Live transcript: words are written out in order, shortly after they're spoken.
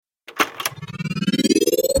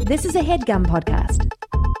This is a HeadGum podcast.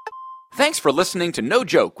 Thanks for listening to No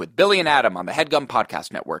Joke with Billy and Adam on the HeadGum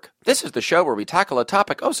Podcast Network. This is the show where we tackle a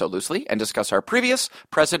topic oh so loosely and discuss our previous,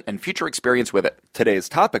 present, and future experience with it. Today's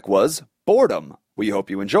topic was boredom. We hope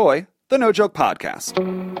you enjoy the No Joke Podcast.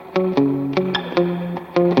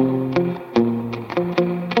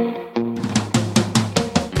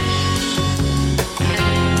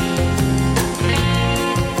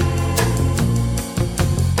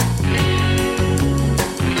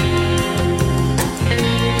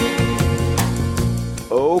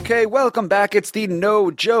 Okay, welcome back. It's the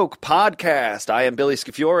No Joke Podcast. I am Billy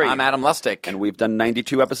Scafiore. I'm Adam Lustig. And we've done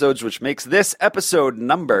 92 episodes, which makes this episode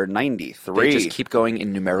number 93. They just keep going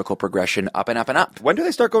in numerical progression up and up and up. When do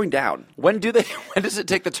they start going down? When does it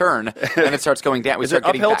take the turn and it starts going down? Is it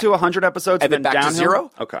uphill to 100 episodes and then back downhill? to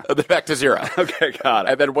zero? Okay. And then back to zero. Okay, got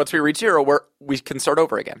it. And then once we reach zero, we can start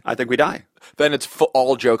over again. I think we die. Then it's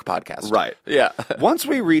all joke podcast. Right. Yeah. Once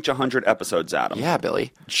we reach 100 episodes, Adam. Yeah,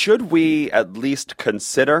 Billy. Should we at least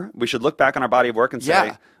consider, we should look back on our body of work and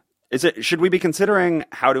say, should we be considering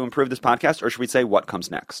how to improve this podcast, or should we say what comes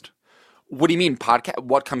next? What do you mean podcast?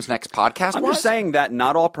 What comes next podcast? I'm just saying that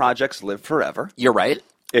not all projects live forever. You're right.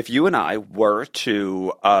 If you and I were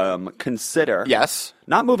to consider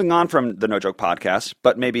not moving on from the No Joke Podcast,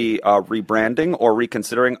 but maybe rebranding or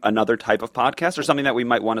reconsidering another type of podcast or something that we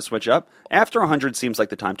might want to switch up, after 100 seems like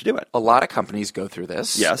the time to do it. A lot of companies go through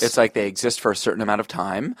this. Yes. It's like they exist for a certain amount of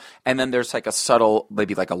time, and then there's like a subtle,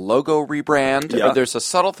 maybe like a logo rebrand, or there's a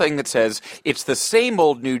subtle thing that says it's the same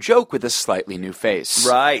old new joke with a slightly new face.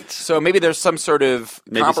 Right. So maybe there's some sort of...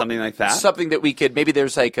 something like that? Something that we could... Maybe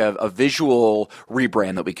there's like a visual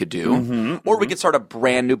rebrand that we could do. Or we could start a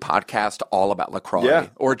brand new podcast all about LaCroix. Yeah.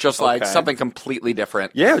 Or just like something completely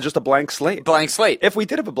different. Yeah, just a blank slate. Blank slate. If we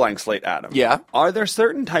did have a blank slate, Adam. Yeah. Are there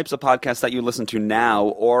certain types of podcasts that you listen to now,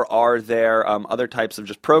 or are there other types of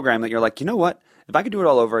just program that you're like, you know what? If I could do it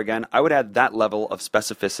all over again, I would add that level of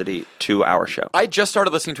specificity to our show. I just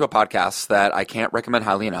started listening to a podcast that I can't recommend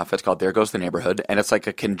highly enough. It's called There Goes the Neighborhood, and it's like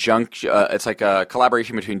a it's like a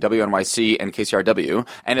collaboration between WNYC and KCRW,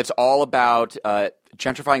 and it's all about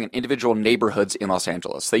gentrifying in individual neighborhoods in Los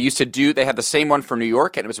Angeles. They had the same one for New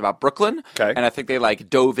York, and it was about Brooklyn. Okay. And I think they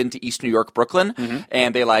dove into East New York, Brooklyn,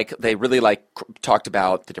 and they really talked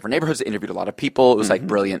about the different neighborhoods. They interviewed a lot of people. It was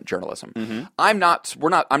brilliant journalism. I'm not we're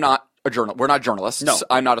not journalists. No.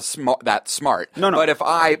 I'm not that smart. No.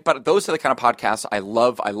 But those are the kind of podcasts I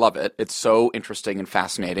love. I love it. It's so interesting and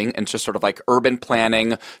fascinating, and it's just sort of like urban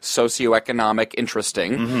planning, socioeconomic,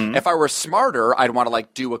 interesting. If I were smarter, I'd want to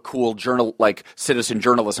do a cool citizen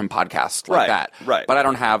journalism podcast like that. Right. But I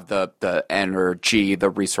don't have the energy, the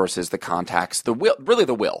resources, the contacts, the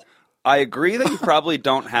will. I agree that you probably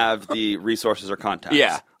don't have the resources or contacts.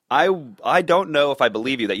 Yeah. I don't know if I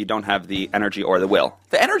believe you that you don't have the energy or the will.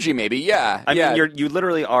 The energy, maybe, yeah. I mean, you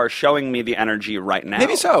literally are showing me the energy right now.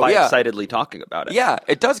 Maybe so, by excitedly talking about it. Yeah,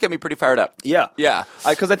 it does get me pretty fired up. Yeah. Yeah.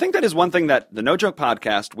 Because I think that is one thing that the No Joke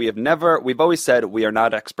Podcast, we've always said we are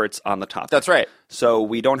not experts on the topic. That's right. So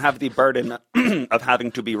we don't have the burden of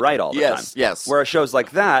having to be right all the time. Yes. Whereas shows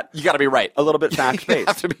like that, You got to be right. a little bit fact-based. You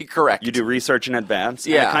have to be correct. You do research in advance,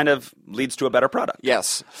 and Yeah. it kind of leads to a better product.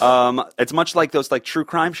 Yes. It's much like those true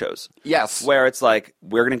crime shows. Yes. Where it's like,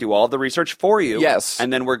 we're going to do all the research for you. Yes.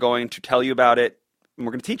 And then we're going to tell you about it, and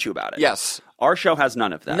we're going to teach you about it. Yes. Our show has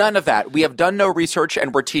none of that. None of that. We have done no research,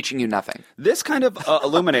 and we're teaching you nothing. This kind of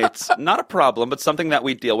illuminates, not a problem, but something that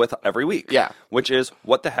we deal with every week. Yeah. Which is,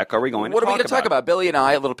 what the heck are we going to What talk are we going to talk about? Billy and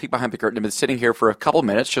I, a little peek behind the curtain, have been sitting here for a couple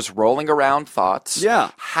minutes just rolling around thoughts. Yeah.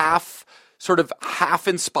 Half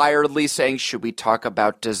inspiredly saying, should we talk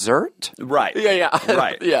about dessert? Right. Yeah.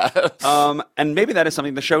 Right. Yeah. And maybe that is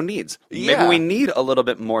something the show needs. Yeah. Maybe we need a little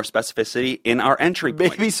bit more specificity in our entry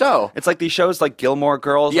point. Maybe so. It's like these shows like Gilmore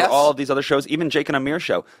Girls Yes. or all of these other shows, even Jake and Amir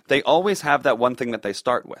show. They always have that one thing that they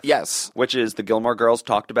start with. Yes. Which is the Gilmore Girls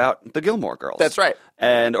talked about the Gilmore Girls. That's right.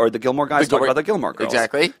 Or the Gilmore Guys talk about the Gilmore Girls.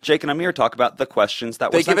 Exactly. Jake and Amir talk about the questions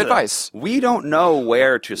that They give advice. We don't know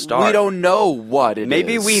where to start. We don't know what it is.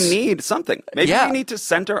 Maybe we need something. Maybe we need to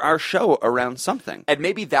center our show around something. And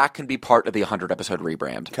maybe that can be part of the 100-episode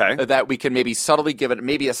rebrand. Okay. That we can maybe subtly give it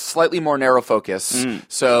maybe a slightly more narrow focus.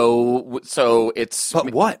 So it's...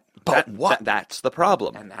 But what? What? That's the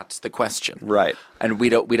problem. And that's the question. Right. And we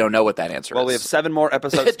don't know what that answer is. Well, we have 7 more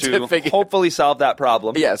episodes To to hopefully solve that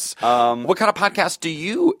problem. Yes. What kind of podcasts do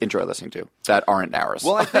you enjoy listening to that aren't ours?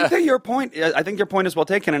 Well, I think that your point is well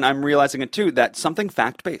taken, and I'm realizing it too, that something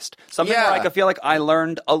fact-based. Something where I feel like I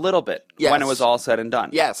learned a little bit. when it was all said and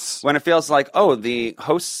done. Yes. When it feels like, oh, the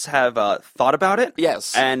hosts have thought about it.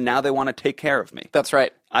 Yes. And now they want to take care of me. That's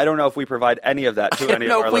right. I don't know if we provide any of that to any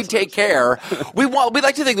of our listeners. No, if we take care. We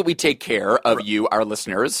like to think that we take care of you, our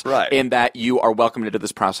listeners, right? In that you are welcomed into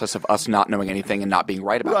this process of us not knowing anything and not being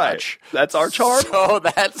right about much. That's our charm. So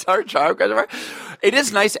that's our charm. It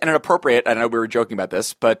is nice and appropriate. I know we were joking about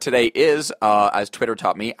this, but today is, as Twitter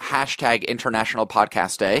taught me, # International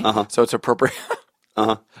Podcast Day. So it's appropriate.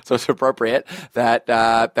 So it's appropriate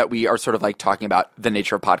that we are sort of like talking about the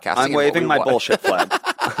nature of podcasting. I'm waving my bullshit flag.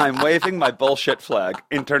 I'm waving my bullshit flag.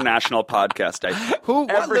 International Podcast Day.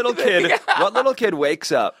 What little kid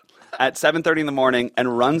wakes up at 7:30 in the morning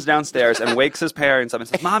and runs downstairs and wakes his parents up and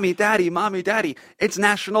says, Mommy, Daddy, it's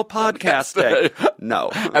National Podcast Day. No.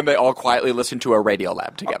 And they all quietly listen to a Radio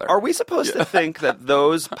Lab together. Are we supposed to think that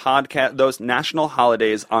those national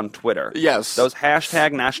holidays on Twitter, yes, those #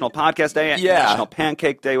 National Podcast Day, National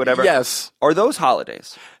Pancake Day, whatever, yes, are those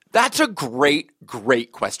holidays? That's a great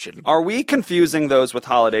question. Are we confusing those with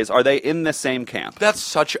holidays? Are they in the same camp? That's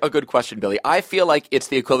such a good question, Billy. I feel like it's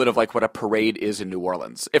the equivalent of like what a parade is in New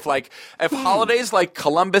Orleans. If holidays like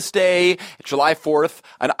Columbus Day, July 4th,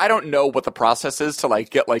 and I don't know what the process is to like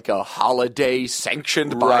get like a holiday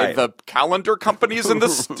sanctioned by the calendar companies in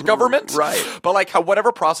this government. Right. But like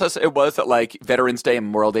whatever process it was that like Veterans Day and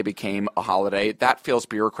Memorial Day became a holiday, that feels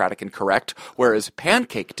bureaucratic and correct. Whereas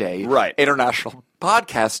Pancake Day, International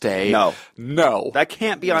Podcast Day. No. That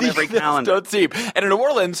can't be on every calendar. Don't seem. And in New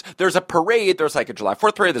Orleans, there's a parade. There's like a July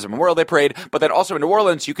 4th parade. There's a Memorial Day parade. But then also in New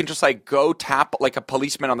Orleans, you can just like go tap like a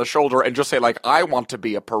policeman on the shoulder and just say like, I want to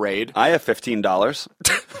be a parade. I have $15.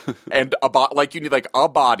 And you need like a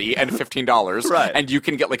body and $15. Right. And you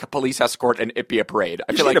can get like a police escort and it be a parade.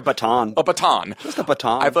 I feel like a baton. A baton. Just a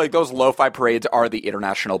baton. I feel like those lo-fi parades are the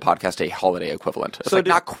International Podcast Day holiday equivalent. It's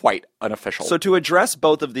not quite unofficial. So to address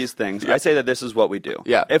both of these things, I say that this is what we do.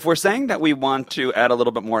 Yeah. If we're saying that we want to add a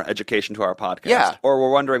little bit more education to our podcast, or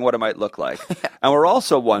we're wondering what it might look like, and we're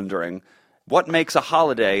also wondering what makes a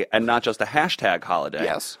holiday and not just a # holiday.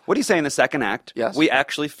 Yes. What do you say in the second act? Yes. We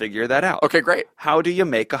actually figure that out. Okay, great. How do you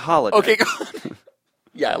make a holiday? Okay,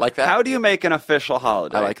 yeah, I like that. How do you make an official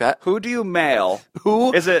holiday? I like that. Who do you mail?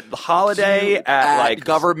 Who is it? Holiday at like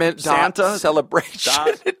government Santa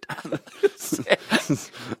celebration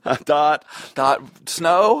dot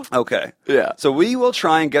snow. Okay. Yeah. So we will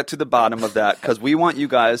try and get to the bottom of that because we want you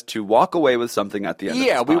guys to walk away with something at the end.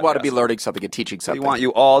 Yeah, of this we want to podcast. be learning something and teaching something. We want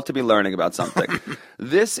you all to be learning about something.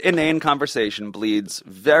 This inane conversation bleeds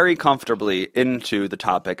very comfortably into the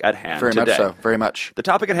topic at hand very today. Very much so. Very much. The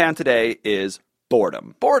topic at hand today is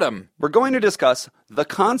boredom. Boredom. We're going to discuss the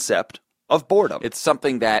concept of boredom. It's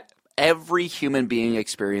something that every human being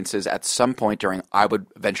experiences at some point during, I would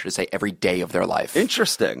venture to say, every day of their life.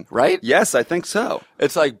 Interesting. Right? Yes, I think so.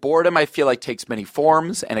 It's like boredom, I feel like, takes many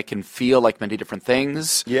forms, and it can feel like many different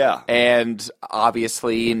things. Yeah. And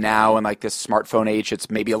obviously now in like this smartphone age, it's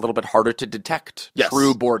maybe a little bit harder to detect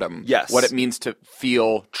true boredom. Yes. What it means to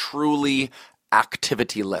feel truly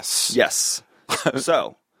activityless. Yes.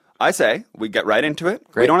 So I say we get right into it.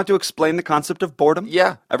 Great. We don't have to explain the concept of boredom.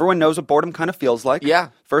 Yeah. Everyone knows what boredom kind of feels like. Yeah.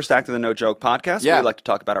 First act of the No Joke podcast. Yeah. We like to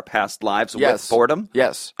talk about our past lives with boredom.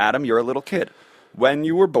 Yes. Adam, you're a little kid. When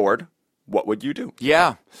you were bored, what would you do?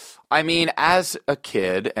 Yeah. I mean, as a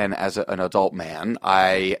kid and as an adult man,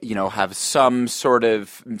 I, have some sort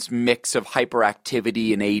of mix of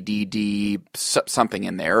hyperactivity and ADD, something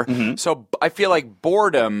in there. Mm-hmm. So I feel like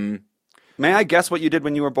boredom. May I guess what you did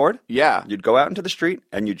when you were bored? Yeah. You'd go out into the street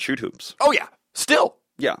and you'd shoot hoops. Oh, yeah. Still.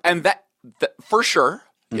 Yeah. And that for sure.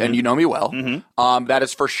 Mm-hmm. And you know me well. Mm-hmm. That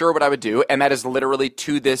is for sure what I would do. And that is literally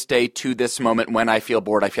to this day, to this moment, when I feel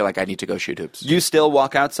bored, I feel like I need to go shoot hoops. You still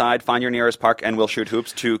walk outside, find your nearest park, and will shoot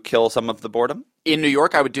hoops to kill some of the boredom? In New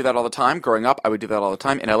York, I would do that all the time. Growing up, I would do that all the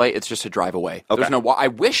time. In LA, it's just a drive away. Okay. There's no I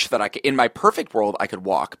wish that I could, in my perfect world, I could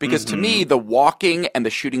walk. Because to me, the walking and the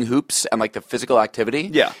shooting hoops and like the physical activity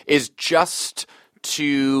is just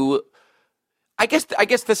to... I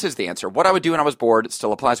guess this is the answer. What I would do when I was bored, it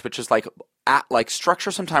still applies, which is like structure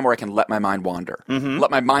some time where I can let my mind wander. Mm-hmm. Let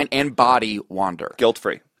my mind and body wander.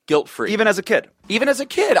 Guilt-free. Guilt-free. Even as a kid. Even as a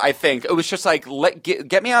kid, I think. It was just like,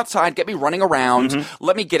 get me outside, get me running around,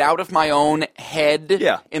 let me get out of my own head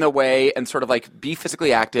in a way and sort of like be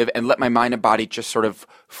physically active and let my mind and body just sort of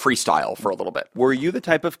freestyle for a little bit. Were you the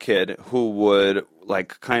type of kid who would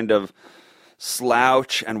like kind of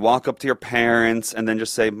slouch and walk up to your parents and then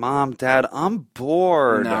just say, Mom, Dad, I'm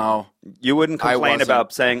bored? No. You wouldn't complain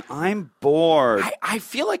about saying, I'm bored. I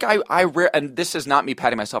feel like and this is not me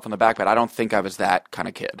patting myself on the back, but I don't think I was that kind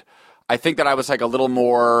of kid. I think that I was like a little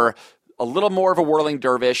more of a whirling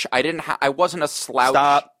dervish. I wasn't a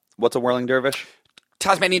slouch. What's a whirling dervish?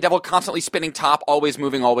 Tasmanian devil, constantly spinning top, always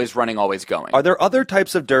moving, always running, always going. Are there other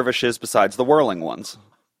types of dervishes besides the whirling ones?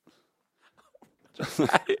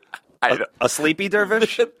 A sleepy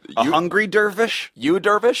dervish? A hungry dervish? You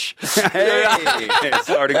dervish? Hey,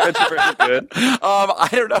 starting good, pretty good. I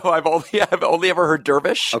don't know. I've only ever heard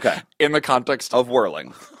dervish. Okay. In the context of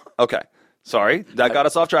whirling. Okay. Sorry, that got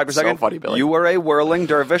us off track for a second. So funny, Billy. You were a whirling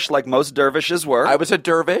dervish like most dervishes were. I was a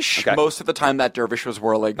dervish. Okay. Most of the time that dervish was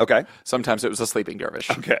whirling. Okay. Sometimes it was a sleeping dervish.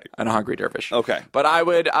 Okay. And a hungry dervish. Okay. But I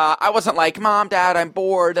wasn't like, Mom, Dad, I'm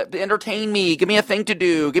bored. Entertain me. Give me a thing to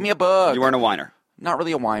do. Give me a book. You weren't a whiner. Not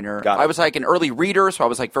really a whiner. Got it. I was like an early reader, so I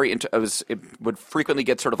was like very into. It would frequently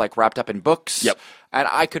get sort of like wrapped up in books. Yep. And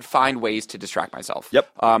I could find ways to distract myself. Yep.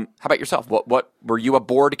 How about yourself? What were you a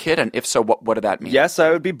bored kid? And if so, what did that mean? Yes,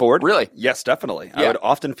 I would be bored. Really? Yes, definitely. Yeah. I would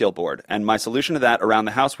often feel bored, and my solution to that around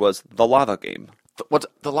the house was the lava game. What's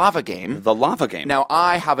the lava game? The lava game. Now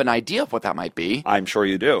I have an idea of what that might be. I'm sure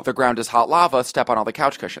you do. The ground is hot lava. Step on all the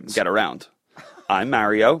couch cushions. Get around. I'm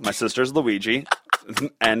Mario. My sister's Luigi.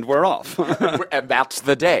 And we're off. And that's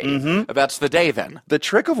the day. Mm-hmm. That's the day then. The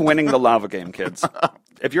trick of winning the lava game, kids.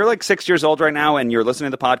 If you're like 6 years old right now and you're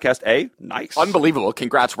listening to the podcast, nice. Unbelievable.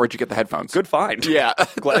 Congrats. Where'd you get the headphones? Good find. Yeah.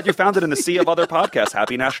 Glad you found it in the sea of other podcasts.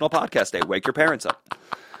 Happy National Podcast Day. Wake your parents up.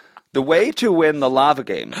 The way to win the lava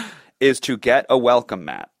game is to get a welcome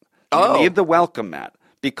mat. You need the welcome mat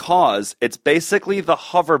because it's basically the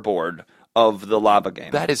hoverboard of the lava game.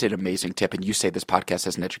 That is an amazing tip, and you say this podcast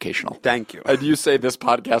isn't educational. Thank you. And you say this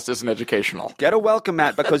podcast isn't educational. Get a welcome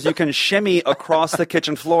mat because you can shimmy across the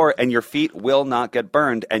kitchen floor and your feet will not get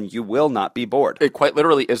burned and you will not be bored. It quite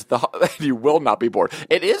literally is you will not be bored.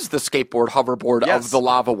 It is the skateboard hoverboard of the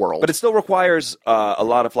lava world. But it still requires a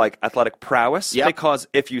lot of like athletic prowess Yep. because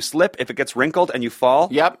if you slip, if it gets wrinkled and you fall,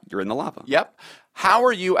 Yep. you're in the lava. Yep. How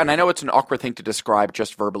are you, and I know it's an awkward thing to describe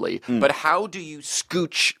just verbally, but how do you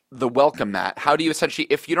scooch the welcome mat? How do you essentially,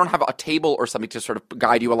 if you don't have a table or something to sort of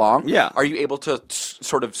guide you along, are you able to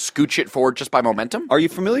sort of scooch it forward just by momentum? Are you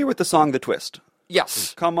familiar with the song The Twist?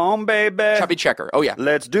 Yes. Come on, baby. Chubby Checker. Oh, yeah.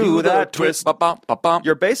 Let's do that twist. Ba-bum, ba-bum.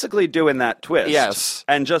 You're basically doing that twist. Yes.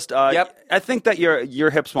 And just, I think that your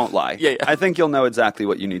hips won't lie. Yeah. I think you'll know exactly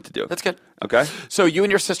what you need to do. That's good. Okay. So you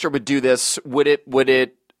and your sister would do this. Was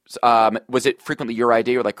it frequently your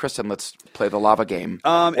idea? Or like, Kristen, let's play the lava game.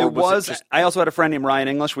 It was. I also had a friend named Ryan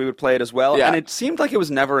English. We would play it as well. Yeah. And it seemed like it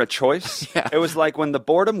was never a choice. Yeah. It was like when the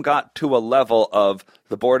boredom got to a level of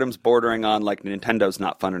the boredom's bordering on like Nintendo's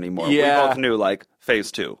not fun anymore. Yeah. We both knew like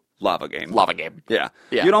phase 2. Lava game. Lava game. Yeah.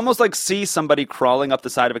 Yeah. You'd almost like see somebody crawling up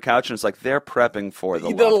the side of a couch and it's like they're prepping for the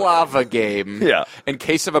lava game. Yeah. In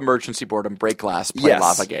case of emergency boredom, break glass, play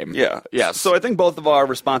lava game. Yeah. Yes. So I think both of our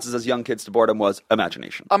responses as young kids to boredom was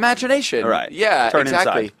imagination. Imagination. Right. Yeah, Turn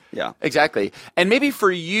exactly. inside. Yeah. Exactly. And maybe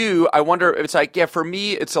for you, I wonder, it's like, for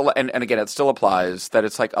me, it's, and again, it still applies, that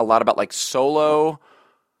it's like a lot about like solo.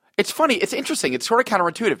 It's funny. It's interesting. It's sort of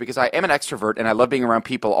counterintuitive because I am an extrovert and I love being around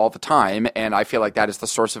people all the time. And I feel like that is the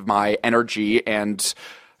source of my energy and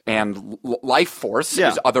life force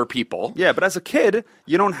is other people. Yeah, but as a kid,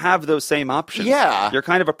 you don't have those same options. Yeah. You're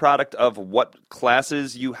kind of a product of what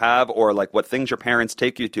classes you have or like what things your parents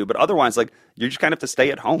take you to. But otherwise, like you just kind of have to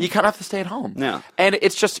stay at home. You kind of have to stay at home. Yeah. And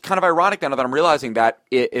it's just kind of ironic now that I'm realizing that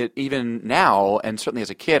it even now, and certainly as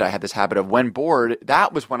a kid, I had this habit of when bored,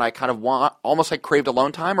 that was when I kind of almost like craved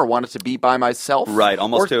alone time or wanted to be by myself. Right,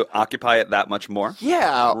 almost to occupy it that much more.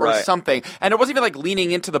 Yeah, or Right. something. And it wasn't even like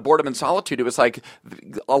leaning into the boredom and solitude. It was like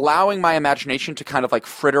allowing my imagination to kind of like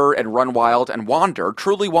fritter and run wild and wander,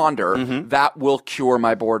 truly wander. Mm-hmm. That will cure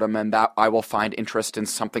my boredom and that I will find interest in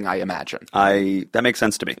something I imagine. That makes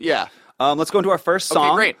sense to me. Yeah. Let's go into our first song.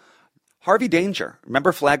 Okay, great. Harvey Danger.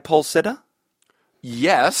 Remember Flagpole Sitta?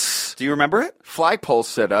 Yes. Do you remember it? Flagpole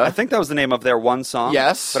Sitta. I think that was the name of their one song.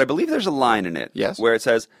 Yes. But I believe there's a line in it. Yes. Where it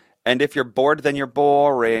says, and if you're bored, then you're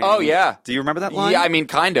boring. Oh, yeah. Do you remember that line? Yeah, I mean,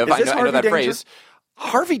 kind of. Is I this know Harvey that Danger? phrase.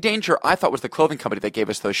 Harvey Danger, I thought, was the clothing company that gave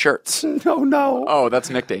us those shirts. No. Oh, that's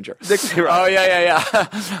Nick Danger. Right. Oh, yeah.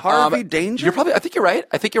 Harvey Danger? I think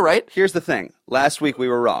you're right. Here's the thing. Last week we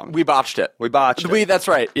were wrong. We botched it. That's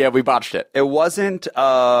right. Yeah, we botched it. It wasn't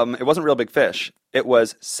Real Big Fish. It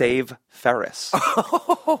was Save Ferris.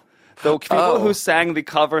 The people who sang the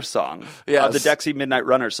cover song of the Dexy Midnight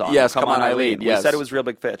Runner song. Yes, Come On Eileen. We Yes. said it was Real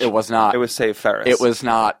Big Fish. It was not. It was Save Ferris. It was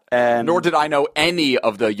not. And nor did I know any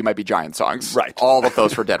of the You Might Be Giant songs. Right. All of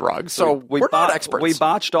those were dead wrong. So we're not experts. We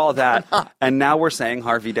botched all that, and now we're saying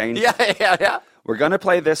Harvey Danger. Yeah. We're going to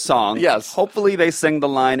play this song. Yes. Hopefully they sing the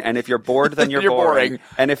line, and if you're bored, then you're boring.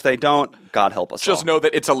 And if they don't, God help us Just all. know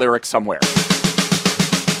that it's a lyric somewhere.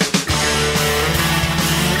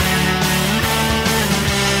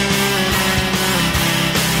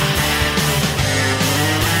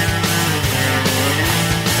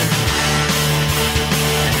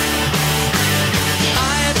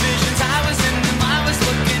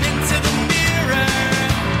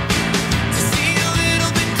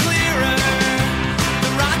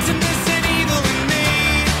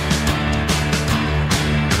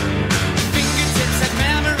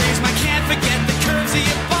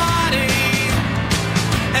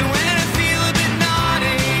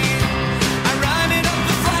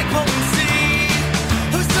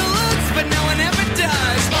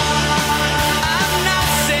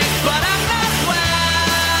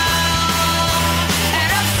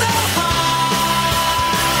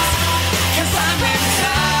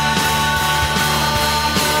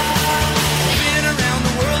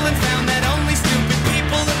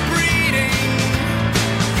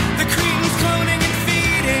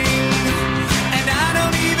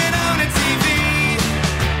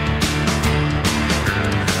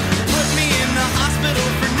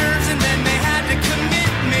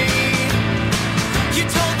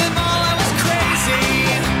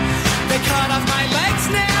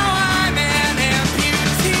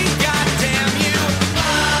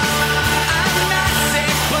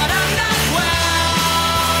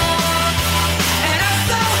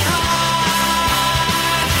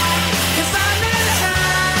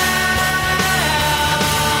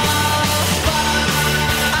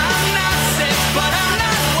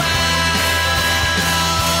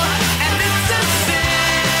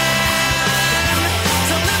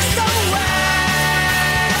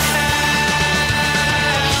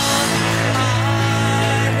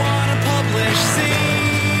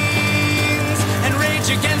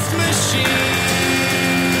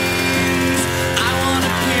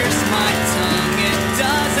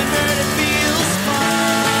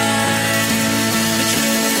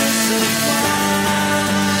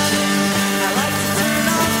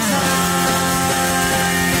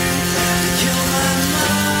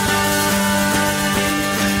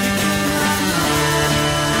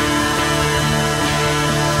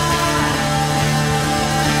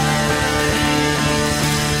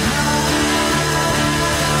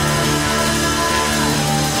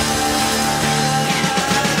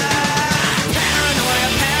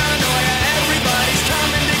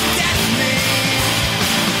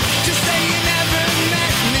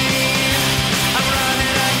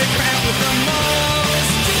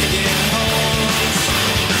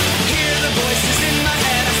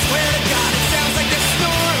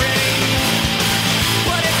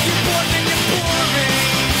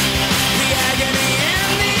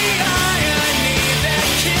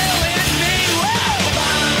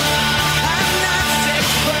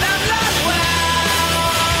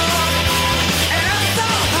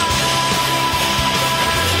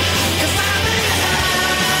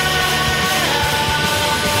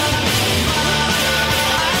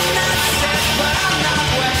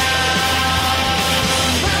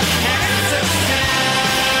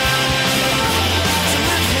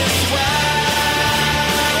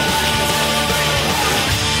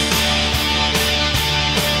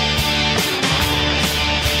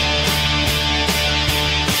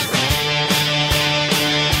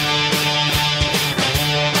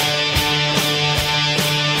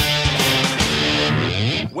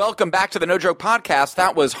 welcome back to the No Joke Podcast.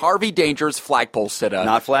 That was Harvey Danger's Flagpole Sitta.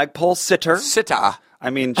 Not flagpole sitter. Sitta.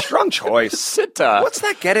 I mean, strong choice. Sitta. What's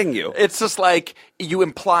that getting you? It's just like you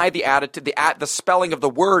imply the attitude. The spelling of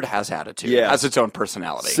the word has attitude. Yeah. Has its own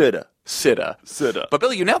personality. Sitta. Sitta. Sitta. But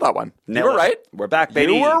Billy, you nailed that one. Nailed you were it. right. We're back,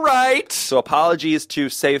 baby. You were right. So apologies to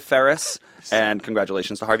Save Ferris. And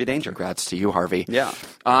congratulations to Harvey Danger. Congrats to you, Harvey. Yeah.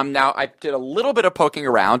 Now, I did a little bit of poking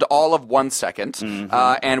around, all of 1 second.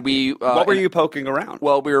 Mm-hmm. And we... what were you poking around?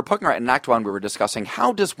 Well, we were poking around in Act 1. We were discussing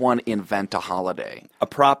how does one invent a holiday? A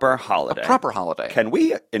proper holiday. A proper holiday. Can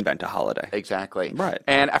we invent a holiday? Exactly. Right.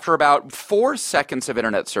 And after about 4 seconds of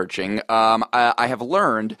internet searching, I have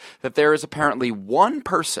learned that there is apparently one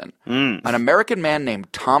person, an American man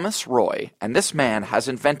named Thomas Roy, and this man has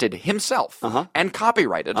invented himself and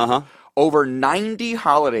copyrighted over 90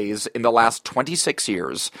 holidays in the last 26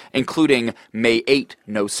 years, including May 8,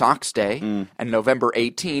 No Socks Day, and November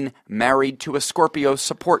 18, Married to a Scorpio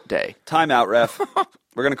Support Day. Time out, ref.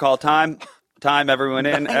 We're going to call time. Time, everyone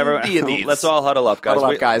in. Everyone, let's all huddle up, guys.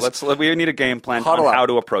 Huddle up, guys. We need a game plan Huddle on up. how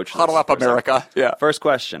to approach this. Huddle up, America. Yeah. First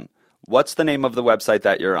question. What's the name of the website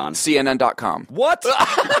that you're on? CNN.com. What?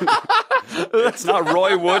 It's not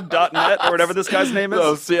roywood.net or whatever this guy's name is?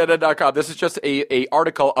 No, CNN.com. This is just a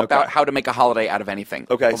article about how to make a holiday out of anything.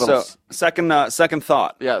 Okay, so second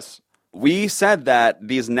thought. Yes. We said that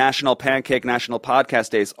these National Pancake National Podcast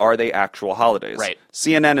Days are they actual holidays. Right.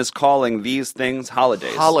 CNN is calling these things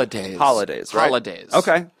holidays. Holidays, right? Holidays.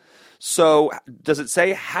 Okay. So does it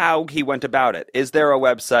say how he went about it? Is there a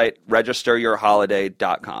website,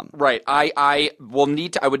 registeryourholiday.com? Right. I would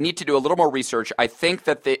need to do a little more research. I think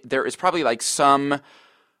that there is probably like some,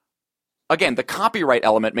 again, the copyright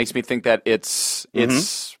element makes me think that it's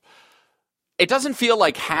it doesn't feel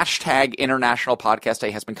like hashtag International Podcast Day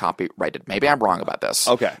has been copyrighted. Maybe I'm wrong about this.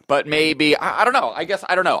 Okay. But maybe, I don't know. I guess,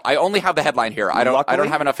 I don't know. I only have the headline here. I don't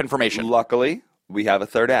have enough information. Luckily, we have a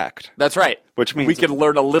third act. That's right. Which means we can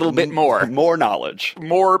learn a little bit more. More knowledge.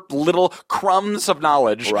 More little crumbs of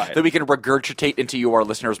knowledge that we can regurgitate into your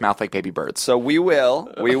listeners' mouth like baby birds. So we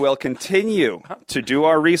will continue to do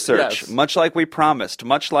our research, much like we promised,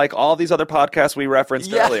 much like all these other podcasts we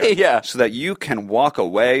referenced earlier, so that you can walk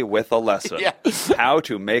away with a lesson. How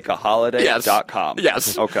to make a holiday.com.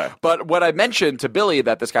 Yes. Okay. But when I mentioned to Billy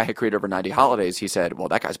that this guy had created over 90 holidays, he said, well,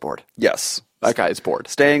 that guy's bored. Yes. That guy is bored.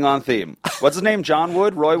 Staying on theme. What's his name? John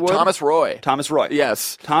Wood? Roy Wood? Thomas Roy. Thomas Roy.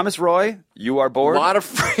 Yes. Thomas Roy, you are bored. A lot of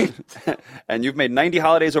free. And you've made 90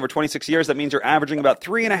 holidays over 26 years. That means you're averaging about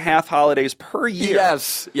 3.5 holidays per year.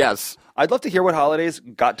 Yes. I'd love to hear what holidays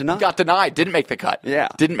got denied. Didn't make the cut. Yeah.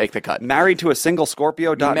 Didn't make the cut. Married to a single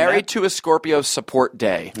Scorpio.net. Married to a Scorpio Support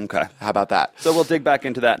Day. Okay. How about that? So we'll dig back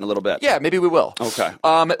into that in a little bit. Yeah, maybe we will. Okay.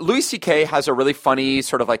 Louis C.K. has a really funny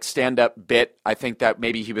sort of like stand-up bit. I think that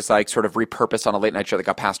maybe he was like sort of repurposed on a late night show that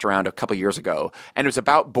got passed around a couple years ago. And it was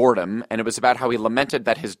about boredom, and it was about how he lamented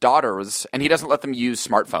that his daughters, and he doesn't let them use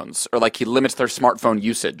smartphones, or like he limits their smartphone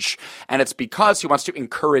usage. And it's because he wants to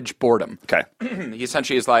encourage boredom. Okay. He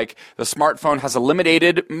essentially is like, the smartphone has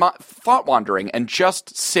eliminated thought wandering, and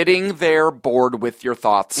just sitting there bored with your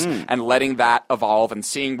thoughts and letting that evolve and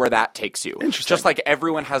seeing where that takes you. Interesting. Just like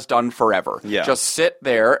everyone has done forever. Yeah. Just sit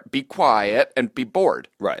there, be quiet, and be bored.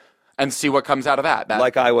 Right. And see what comes out of that.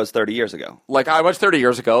 Like I was 30 years ago. Like I was 30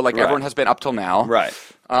 years ago, like everyone has been up till now. Right.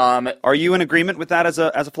 Are you in agreement with that as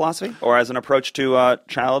a philosophy or as an approach to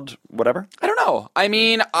child whatever? I don't know. I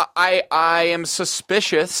mean, I am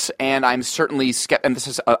suspicious, and I'm certainly and this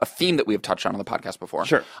is a theme that we have touched on the podcast before.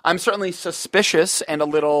 Sure. I'm certainly suspicious and a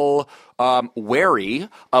little wary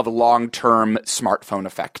of long-term smartphone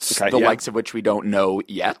effects, likes of which we don't know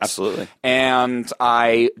yet. Absolutely. And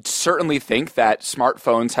I certainly think that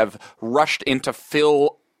smartphones have rushed in to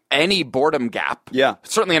fill any boredom gap. Yeah.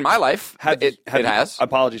 Certainly in my life, it has.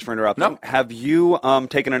 Apologies for interrupting. No. Have you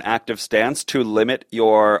taken an active stance to limit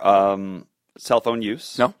your cell phone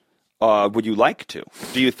use? No. Would you like to?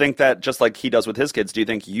 Do you think that, just like he does with his kids, do you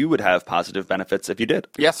think you would have positive benefits if you did?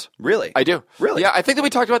 Yes. Really? I do. Really? Yeah, I think that we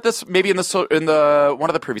talked about this maybe in the one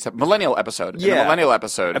of the previous millennial episode. Yeah. In the millennial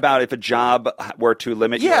episode. About if a job were to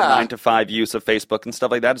limit your 9 to 5 use of Facebook and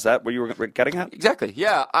stuff like that. Is that what you were getting at? Exactly.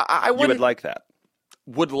 Yeah. I you would like that.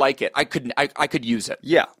 Would like it. I could use it.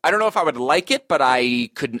 Yeah. I don't know if I would like it, but I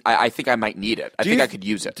think I might need it. I think I could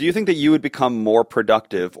use it. Do you think that you would become more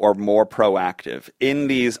productive or more proactive in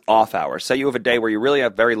these off hours? Say you have a day where you really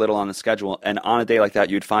have very little on the schedule, and on a day like that,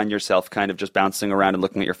 you'd find yourself kind of just bouncing around and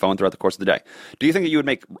looking at your phone throughout the course of the day. Do you think that you would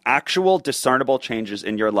make actual discernible changes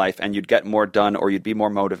in your life and you'd get more done, or you'd be more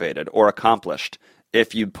motivated or accomplished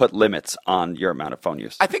if you put limits on your amount of phone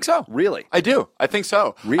use. I think so. Really? I do. I think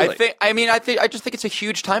so. Really? I just think it's a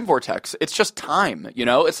huge time vortex. It's just time, you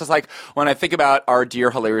know? It's just like when I think about our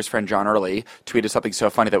dear, hilarious friend John Early tweeted something so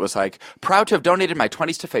funny that was like, proud to have donated my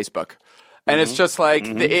 20s to Facebook. And it's just like,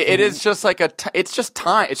 it is just like it's just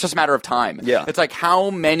time. It's just a matter of time. Yeah. It's like how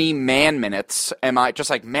many man minutes am I, just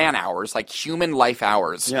like man hours, like human life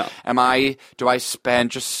hours, do I spend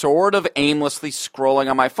just sort of aimlessly scrolling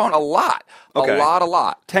on my phone? A lot. Okay. A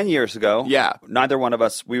lot. 10 years ago, neither one of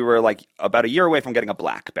us, we were like about a year away from getting a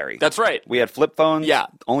BlackBerry. That's right. We had flip phones. Yeah.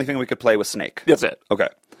 The only thing we could play was Snake. That's it. Okay.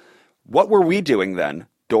 What were we doing then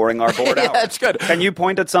during our bored hours? That's good. Can you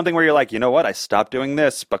point at something where you're like, you know what, I stopped doing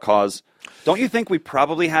this because... Don't you think we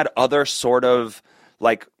probably had other sort of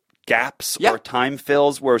like gaps or time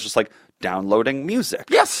fills where it's just like downloading music?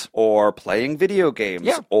 Yes. Or playing video games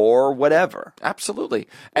or whatever. Absolutely.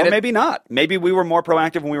 And maybe not. Maybe we were more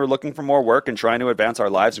proactive when we were looking for more work and trying to advance our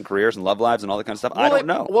lives and careers and love lives and all that kind of stuff. Well, I don't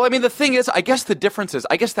know. Well, I mean, the thing is, I guess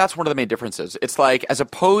that's one of the main differences. It's like, as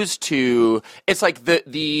opposed to, it's like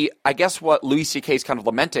I guess what Louis C.K. is kind of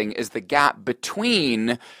lamenting is the gap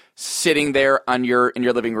between sitting there in your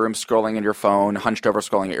living room scrolling on your phone, hunched over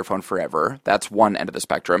scrolling at your phone forever. That's one end of the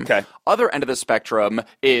spectrum. Okay. Other end of the spectrum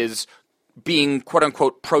is being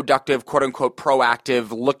quote-unquote productive, quote-unquote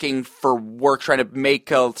proactive, looking for work, trying to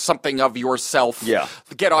make something of yourself. Yeah.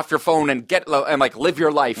 Get off your phone and like live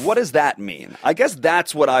your life. What does that mean? I guess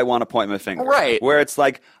that's what I want to point my finger at. Right. Where it's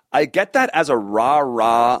like, I get that as a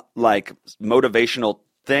rah-rah, like, motivational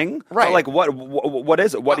thing. Right. But like, what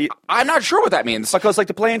is it? What do you... I'm not sure what that means. Because, like,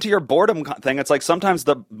 to play into your boredom thing, it's like sometimes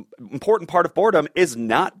the important part of boredom is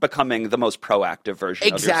not becoming the most proactive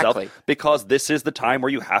version of yourself. Because this is the time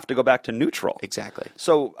where you have to go back to neutral. Exactly.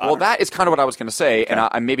 So, well, that is kind of what I was going to say, and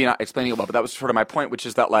I'm maybe not explaining it well, but that was sort of my point, which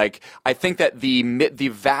is that, like, I think that the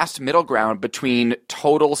vast middle ground between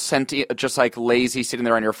total just like lazy sitting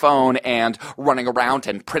there on your phone and running around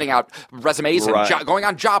and printing out resumes and going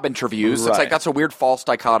on job interviews, it's like that's a weird false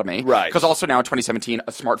dichotomy. Right. Because also now in 2017,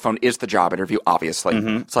 a smartphone is the job interview, obviously.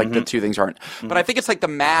 It's like the two things aren't. But I think it's like the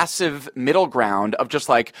massive middle ground of just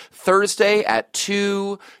like Thursday at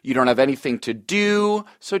 2, you don't have anything to do,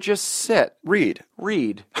 so just sit. Read.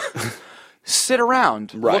 Sit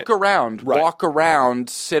around, look around, walk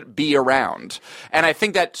around, be around. And I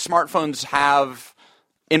think that smartphones have,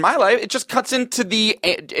 in my life, it just cuts into the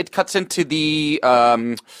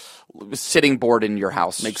sitting bored in your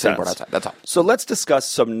house. Makes sense. Outside. That's all. So let's discuss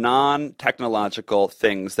some non-technological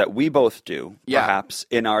things that we both do, perhaps,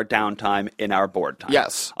 in our downtime, in our bored time.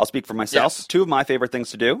 Yes. I'll speak for myself. Yes. Two of my favorite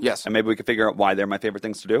things to do. Yes. And maybe we can figure out why they're my favorite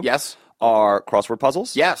things to do. Yes. Are crossword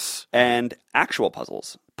puzzles. Yes. And actual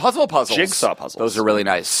puzzles. Puzzles. Jigsaw puzzles. Those are really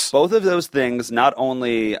nice. Both of those things not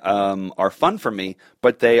only are fun for me,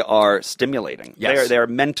 but they are stimulating. Yes. They are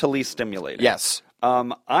mentally stimulating. Yes.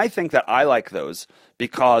 I think that I like those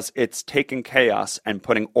because it's taking chaos and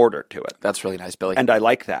putting order to it. That's really nice, Billy. And I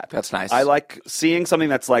like that. That's nice. I like seeing something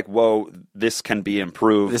that's like, whoa, this can be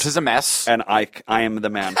improved. This is a mess. And I am the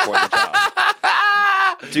man for the job.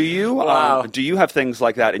 Do you have things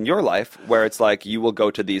like that in your life where it's like you will go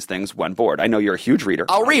to these things when bored? I know you're a huge reader.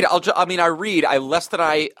 I'll read. I read. Less than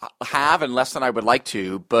I have and less than I would like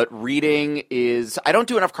to, but reading is... I don't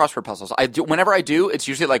do enough crossword puzzles. Whenever I do, it's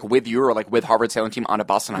usually like with you or like with Harvard Sailing Team on a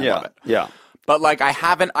bus, and I love it. Yeah. But like I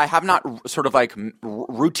have not sort of like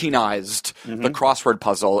routinized the crossword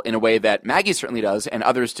puzzle in a way that Maggie certainly does and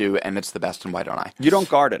others do, and it's the best, and why don't I? You don't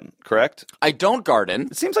garden, correct? I don't garden.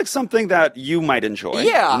 It seems like something that you might enjoy.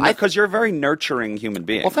 Yeah. Because you're a very nurturing human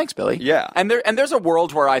being. Well, thanks, Billy. Yeah. And there's a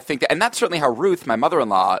world where I think that, and that's certainly how Ruth, my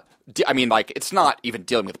mother-in-law, it's not even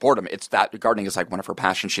dealing with boredom. It's that gardening is like one of her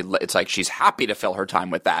passions. It's like she's happy to fill her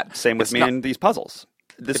time with that. Same with me and these puzzles.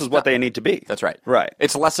 This is what they need to be. That's right. Right.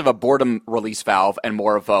 It's less of a boredom release valve and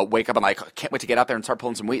more of a wake up and like, can't wait to get out there and start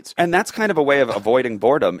pulling some weeds. And that's kind of a way of avoiding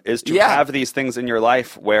boredom is to have these things in your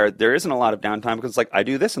life where there isn't a lot of downtime because it's like, I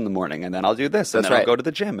do this in the morning and then I'll do this and then I'll go to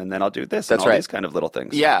the gym and then I'll do this and all these kind of little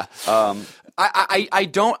things. Yeah. I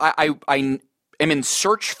am in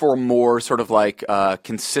search for more sort of like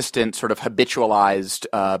consistent, sort of habitualized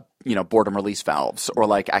boredom release valves or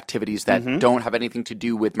like activities that don't have anything to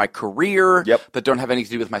do with my career, that don't have anything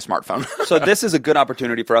to do with my smartphone. So this is a good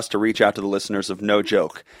opportunity for us to reach out to the listeners of No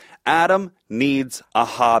Joke. Adam needs a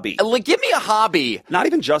hobby. Give me a hobby. Not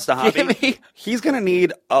even just a hobby. He's going to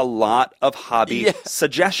need a lot of hobby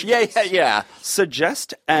suggestions. Yeah.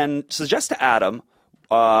 Suggest to Adam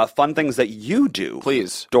fun things that you do,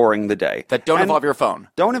 please, during the day that don't involve your phone.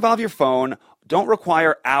 Don't involve your phone. Don't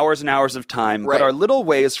require hours and hours of time, but are little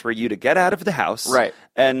ways for you to get out of the house,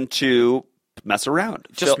 and to mess around.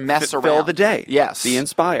 Just mess around. Fill the day. Yes. Be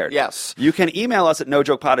inspired. Yes. You can email us at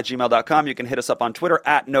nojokepod@gmail.com. You can hit us up on Twitter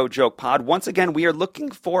at nojokepod. Once again, we are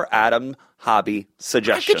looking for Adam hobby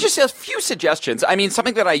suggestions. I could just say a few suggestions. I mean,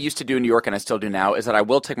 something that I used to do in New York and I still do now is that I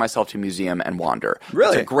will take myself to a museum and wander.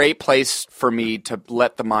 Really? It's a great place for me to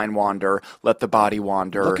let the mind wander, let the body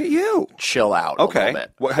wander. Look at you. Chill out a little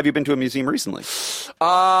bit. What, have you been to a museum recently?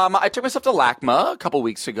 I took myself to LACMA a couple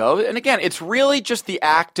weeks ago. And again, it's really just the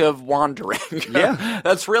act of wandering. Yeah.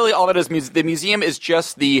 That's really all that is. The museum is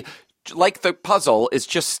just like the puzzle is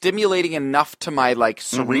just stimulating enough to my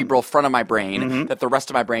cerebral front of my brain that the rest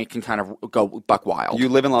of my brain can kind of go buck wild. You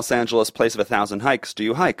live in Los Angeles, place of 1,000 hikes. Do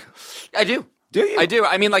you hike? I do. Do you? I do.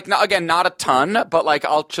 I mean, not a ton, but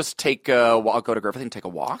I'll just take I'll go to Griffith and take a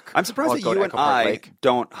walk. I'm surprised that you and I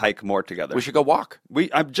don't hike more together. We should go walk. You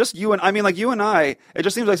and I, it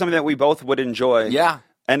just seems like something that we both would enjoy. Yeah.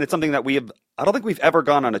 And it's something that I don't think we've ever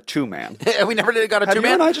gone on a two-man. We never did got a two-man? two-man? Have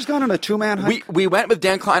you and I just gone on a two-man hike? We went with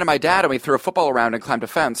Dan Klein and my dad, and we threw a football around and climbed a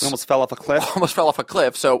fence. We almost fell off a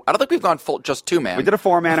cliff. So I don't think we've gone full just two-man. We did a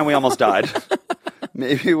four-man and we almost died.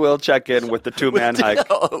 Maybe we'll check in with the two-man hike.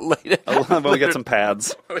 We'll get some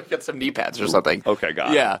pads. We get some knee pads or something. Okay,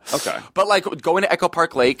 got it. Yeah. Okay. But going to Echo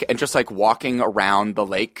Park Lake and just walking around the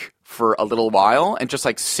lake for a little while and just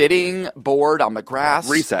sitting bored on the grass.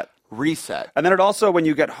 Reset. And then it also, when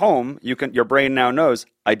you get home, your brain now knows,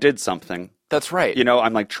 I did something. That's right.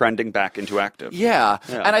 I'm trending back into active. Yeah.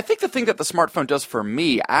 And I think the thing that the smartphone does for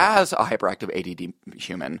me as a hyperactive ADD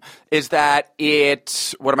human is that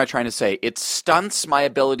what am I trying to say? It stunts my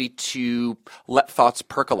ability to let thoughts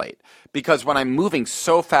percolate. Because when I'm moving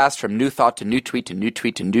so fast from new thought to new tweet to new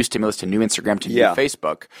tweet to new stimulus to new Instagram to new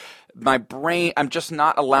Facebook, my brain, I'm just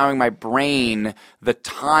not allowing my brain the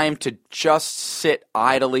time to just sit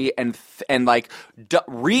idly and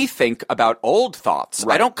rethink about old thoughts.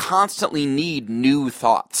 Right. I don't constantly need new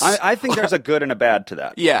thoughts. I think there's a good and a bad to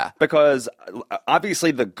that. Yeah. Because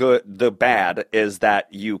obviously the bad is that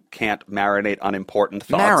you can't marinate on important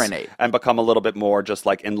thoughts. And become a little bit more just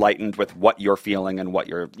enlightened with what you're feeling and what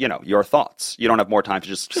your thoughts. You don't have more time to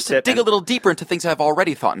just sit to dig a little deeper into things I've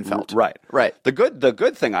already thought and felt. Right. The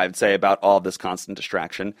good thing I'd say about all this constant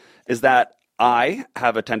distraction is that I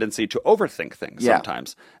have a tendency to overthink things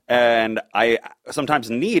sometimes. And I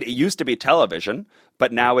sometimes it used to be television,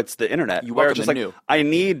 but now it's the internet. You welcome the new.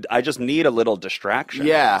 I just need a little distraction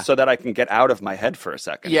so that I can get out of my head for a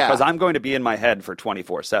second. Yeah. Because I'm going to be in my head for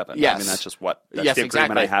 24/7. Yes. I mean, that's just the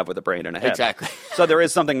agreement I have with a brain and a head. Exactly. So there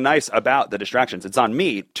is something nice about the distractions. It's on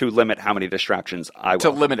me to limit how many distractions I will.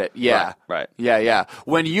 To limit it, yeah. Right. Yeah.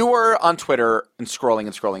 When you were on Twitter and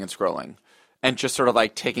scrolling and just sort of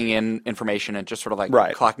taking in information and just sort of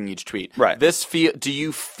clocking each tweet. Right. Do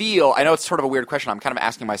you feel, I know it's sort of a weird question, I'm kind of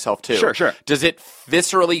asking myself too. Sure. Does it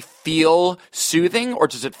viscerally feel soothing or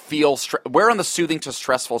does it feel, where on the soothing to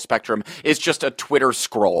stressful spectrum is just a Twitter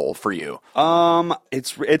scroll for you?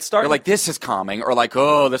 It's starting. Or this is calming or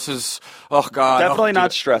oh, this is, oh God. Definitely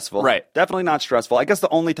not stressful. Right. Definitely not stressful. I guess the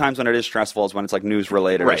only times when it is stressful is when it's news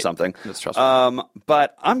related or something. It's stressful.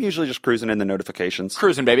 But I'm usually just cruising in the notifications.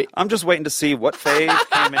 Cruising, baby. I'm just waiting to see what phase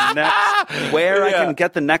came in next, where I can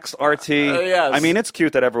get the next RT. Yes. I mean, it's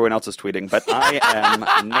cute that everyone else is tweeting, but I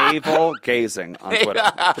am navel gazing on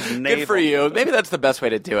Twitter. Good for you. Maybe that's the best way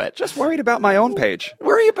to do it. Just worried about my own page.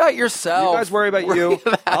 Worry about yourself. You guys worry about you.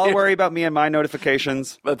 I'll worry about me and my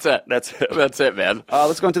notifications. That's it. That's it, man.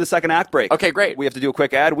 Let's go into the second act break. Okay, great. We have to do a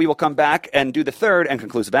quick ad. We will come back and do the third and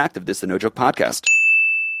conclusive act of this, the No Joke Podcast.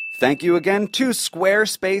 Thank you again to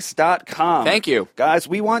Squarespace.com. Thank you. Guys,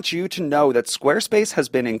 we want you to know that Squarespace has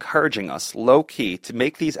been encouraging us, low-key, to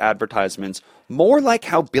make these advertisements more like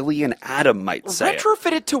how Billy and Adam might say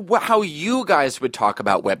Retrofit it to how you guys would talk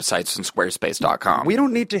about websites on Squarespace.com. We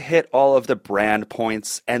don't need to hit all of the brand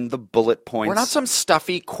points and the bullet points. We're not some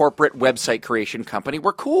stuffy corporate website creation company.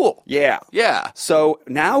 We're cool. Yeah. So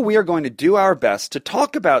now we are going to do our best to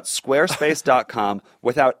talk about Squarespace.com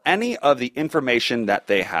without any of the information that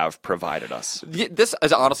they have provided us. This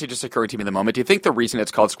is honestly just occurring to me in the moment. Do you think the reason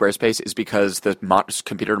it's called Squarespace is because the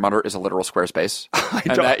computer monitor is a literal Squarespace?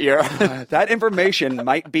 That information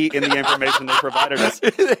might be in the information they provided us.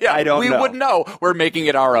 I don't know. We would know. We're making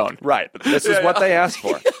it our own. Right. This is what they asked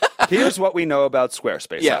for. Here's what we know about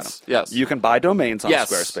Squarespace, Yes, Adam. yes. You can buy domains on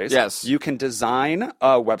Yes, Squarespace. yes. You can design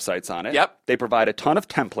websites on it. Yep. They provide a ton of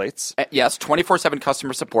templates. Yes, 24/7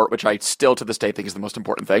 customer support, which I still to this day think is the most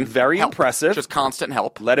important thing. Very help. impressive. Just constant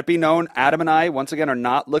help. Let it be known, Adam and I, once again, are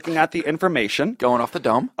not looking at the information. Going off the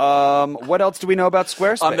dome. What else do we know about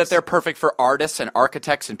Squarespace? That they're perfect for artists and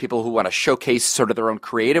architects and people who want to showcase sort of their own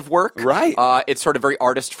creative work. Right. It's sort of very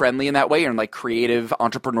artist-friendly in that way and like creative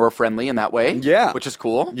entrepreneur-friendly in that way. Yeah. Which is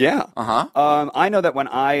cool. Yeah. Uh-huh. I know that when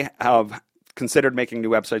I have considered making new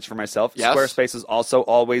websites for myself, Yes. Squarespace is also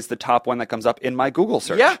always the top one that comes up in my Google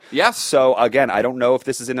search. Yeah, yes. So again, I don't know if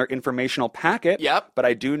this is in their informational packet, Yep. but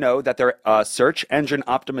I do know that their search engine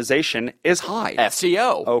optimization is high.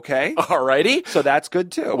 SEO. Okay. Alrighty. So that's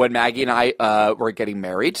good too. When Maggie and I were getting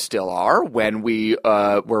married, still are, when we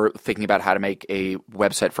were thinking about how to make a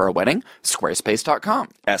website for our wedding, squarespace.com.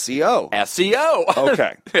 SEO. SEO.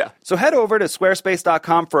 Okay. Yeah. So head over to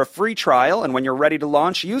squarespace.com for a free trial, and when you're ready to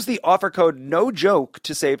launch, use the offer code NOJOKE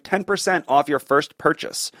to save 10% off your first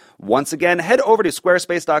purchase. Once again, head over to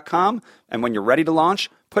squarespace.com, and when you're ready to launch,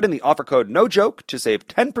 put in the offer code NOJOKE to save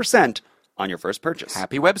 10% on your first purchase.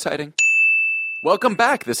 Happy websiting. Welcome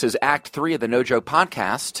back. This is Act 3 of the No Joke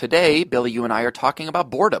Podcast. Today, Billy, you and I are talking about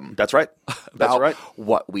boredom. That's right. That's right.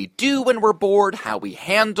 What we do when we're bored, how we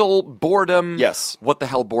handle boredom. Yes. What the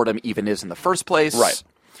hell boredom even is in the first place. Right.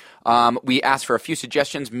 We asked for a few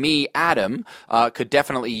suggestions. Me, Adam, could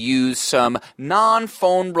definitely use some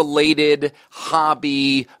non-phone related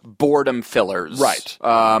hobby boredom fillers. Right.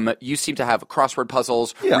 You seem to have crossword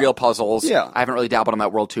puzzles, Yeah. real puzzles. Yeah. I haven't really dabbled in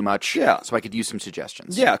that world too much. Yeah. So I could use some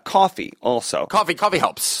suggestions. Yeah, coffee also. Coffee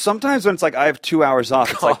helps. Sometimes when it's like I have 2 hours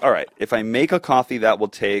off, it's like, all right, if I make a coffee, that will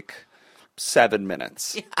take 7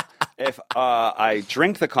 minutes. If I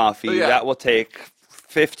drink the coffee, that will take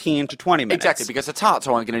 15 to 20 minutes. Exactly, because it's hot,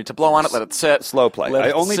 so I'm going to need to blow on it, let it sit. Slow play. Let I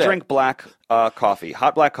it only sit. drink black coffee,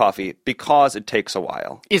 hot black coffee, because it takes a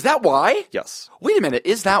while. Is that why? Yes. Wait a minute,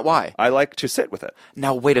 is that why? I like to sit with it.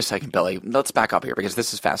 Now, wait a second, Billy. Let's back up here because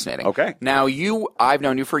this is fascinating. Okay. Now, I've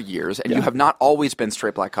known you for years, and you have not always been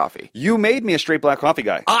straight black coffee. You made me a straight black coffee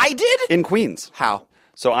guy. I did? In Queens. How?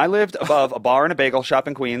 So I lived above a bar and a bagel shop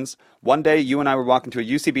in Queens. One day, you and I were walking to a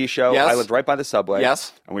UCB show. Yes. I lived right by the subway.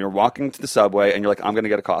 Yes. And we were walking to the subway, and you're like, I'm going to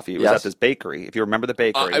get a coffee. It was Yes. at this bakery, if you remember the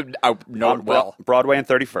bakery. I know it well. Broadway and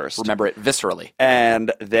 31st. Remember it viscerally.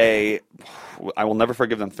 And I will never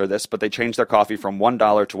forgive them for this, but they changed their coffee from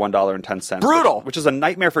 $1 to $1.10. Brutal. Which is a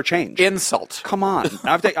nightmare for change. Insult. Come on. I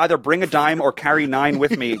have to either bring a dime or carry 9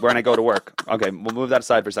 with me when I go to work. Okay, we'll move that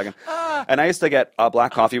aside for a second. And I used to get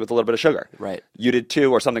black coffee with a little bit of sugar. Right. You did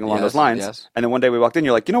too, or something along those lines. Yes. And then one day we walked in,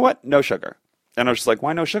 you're like, you know what? No sugar. And I was just like,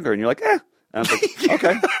 why no sugar? And you're like, eh. And I was like,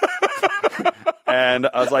 okay. And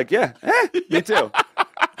I was like, yeah, me too.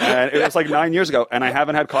 And it was like 9 years ago, and I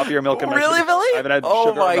haven't had coffee or milk in my Really, Billy? I haven't had Oh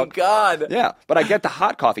sugar or my milk. God. Yeah, but I get the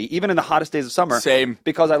hot coffee, even in the hottest days of summer. Same.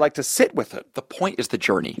 Because I like to sit with it. The point is the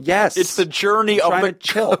journey. Yes. It's the journey of Trying the to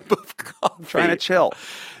chill. cup of coffee. Trying to chill.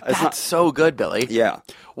 That's so good, Billy. Yeah.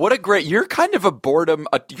 What a great, you're kind of a boredom,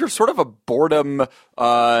 you're sort of a boredom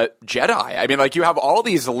Jedi. I mean, like, you have all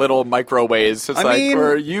these little micro ways. It's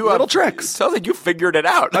where you little have, tricks. It sounds like you figured it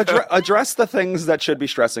out. Address the things that should be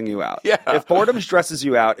stressing you out. Yeah. If boredom stresses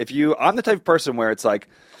you out, I'm the type of person where it's like,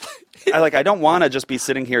 I don't want to just be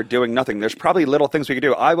sitting here doing nothing. There's probably little things we could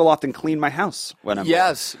do. I will often clean my house when I'm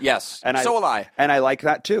Yes. and so will I. And I like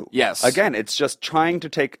that too. Yes. Again, it's just trying to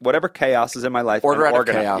take whatever chaos is in my life Order and out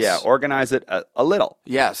of chaos. Yeah, organize it a little.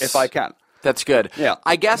 Yes. If I can. That's good. Yeah.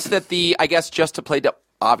 I guess just to play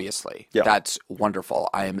obviously, Yeah. that's wonderful.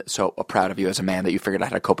 I am so proud of you as a man that you figured out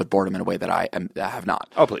how to cope with boredom in a way that I have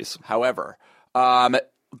not. Oh, please. However,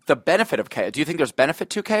 the benefit of chaos. Do you think there's benefit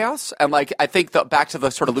to chaos? And like, I think back to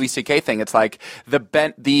the sort of Louis C.K. thing. It's like the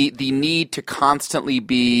need to constantly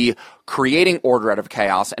be creating order out of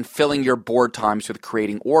chaos and filling your bored times with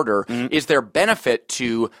creating order. Mm-hmm. Is there benefit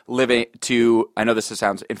to living I know this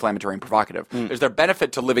sounds inflammatory and provocative. Is there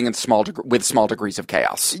benefit to living in with small degrees of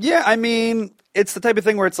chaos? Yeah, I mean, it's the type of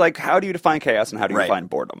thing where it's like, how do you define chaos and how do you define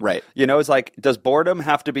boredom? Right. You know, it's like, does boredom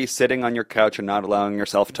have to be sitting on your couch and not allowing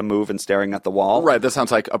yourself to move and staring at the wall? Right. That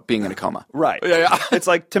sounds like being in a coma. Right. Yeah. It's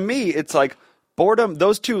like, to me, it's like, boredom,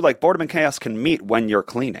 those two, like boredom and chaos can meet when you're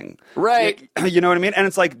cleaning. Right. You know what I mean? And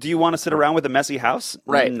it's like, do you want to sit around with a messy house?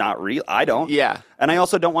 Right. Not real. I don't. Yeah. And I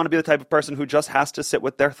also don't want to be the type of person who just has to sit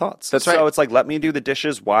with their thoughts. That's right. So it's like, let me do the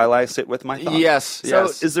dishes while I sit with my thoughts. Yes. So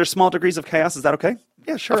yes. is there small degrees of chaos? Is that okay?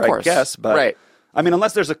 Yeah, sure, Of course. I guess. But right. I mean,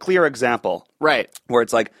 unless there's a clear example. Right. Where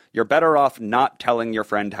it's like, you're better off not telling your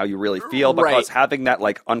friend how you really feel because having that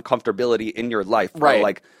like uncomfortability in your life will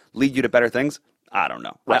like lead you to better things. I don't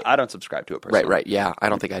know. Right. I don't subscribe to it personally. Right. Yeah, I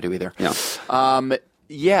don't think I do either. Yeah.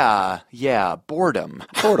 Boredom.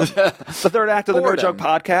 The third act of the No Joke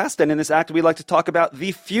podcast, and in this act, we like to talk about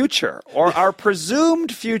the future, or our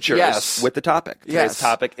presumed futures with the topic. Today's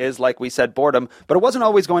topic is, like we said, boredom, but it wasn't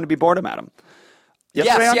always going to be boredom, Adam.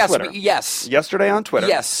 Yesterday on Twitter.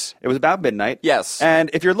 Yes. It was about midnight. Yes. And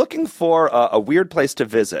if you're looking for a weird place to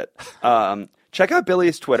visit, check out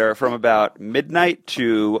Billy's Twitter from about midnight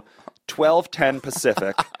to 12:10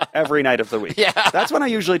 Pacific every night of the week. Yeah. That's when I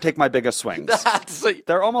usually take my biggest swings.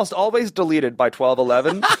 They're almost always deleted by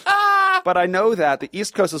 12:11, but I know that the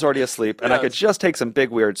East Coast is already asleep, and I could just take some big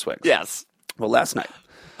weird swings. Yes. Well, last night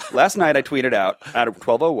I tweeted out at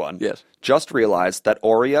 12:01, just realized that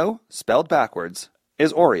Oreo, spelled backwards,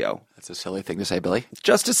 is Oreo. That's a silly thing to say, Billy.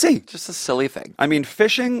 Just to see. Just a silly thing. I mean,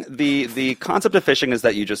 fishing, the concept of fishing is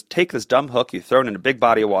that you just take this dumb hook, you throw it in a big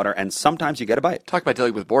body of water, and sometimes you get a bite. Talk about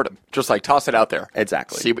dealing with boredom. Just like toss it out there.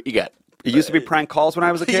 Exactly. See what you get. It used to be prank calls when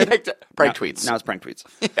I was a kid. Prank tweets. Now it's prank tweets.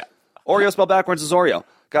 Yeah. Oreo spelled backwards is Oreo.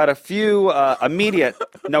 Got a few immediate,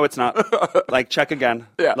 no, it's not. Like, check again.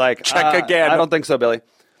 Yeah. Like, check again. I don't think so, Billy.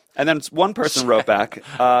 And then one person wrote back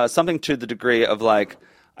something to the degree of like,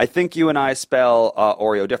 I think you and I spell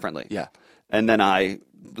Oreo differently. Yeah. And then I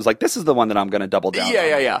was like, this is the one that I'm going to double down on.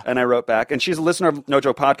 Yeah. And I wrote back, and she's a listener of No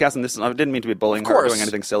Joke Podcast, and I didn't mean to be bullying her or doing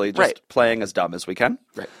anything silly, just playing as dumb as we can.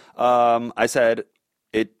 Right. I said,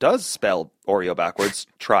 it does spell Oreo backwards.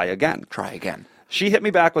 Try again. Try again. She hit me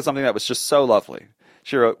back with something that was just so lovely.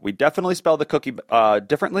 She wrote, we definitely spell the cookie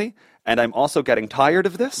differently, and I'm also getting tired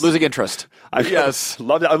of this. Losing interest. Yes.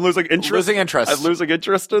 Love that. I'm losing interest. Losing interest. I'm losing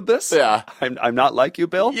interest in this. Yeah. I'm not like you,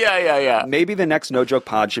 Bill. Yeah. Maybe the next No Joke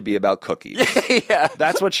pod should be about cookies. Yeah.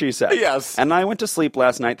 That's what she said. Yes. And I went to sleep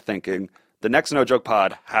last night thinking, the next No Joke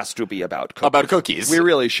pod has to be about cookies. About cookies. We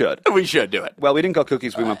really should. We should do it. Well, we didn't go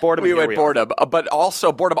cookies. We went boredom. We went boredom. But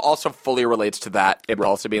also, boredom also fully relates to that. It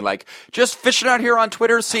also being like, just fishing out here on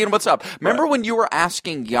Twitter, seeing what's up. Remember when you were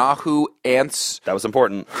asking Yahoo ants? That was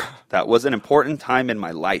important. That was an important time in my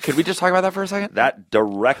life. Could we just talk about that for a second? That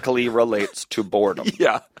directly relates to boredom.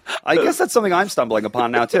 Yeah. I guess that's something I'm stumbling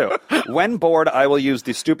upon now, too. When bored, I will use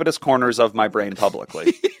the stupidest corners of my brain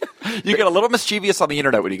publicly. You get a little mischievous on the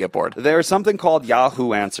internet when you get bored. There's something called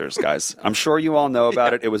Yahoo Answers, guys. I'm sure you all know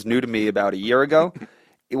about it. It was new to me about a year ago.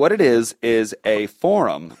 What it is a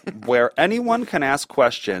forum where anyone can ask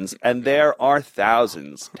questions, and there are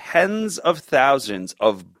thousands, tens of thousands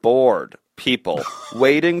of bored people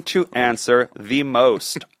waiting to answer the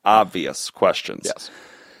most obvious questions. Yes.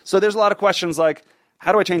 So there's a lot of questions like,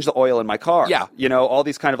 how do I change the oil in my car? Yeah. You know, all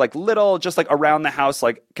these kind of like little, just like around the house,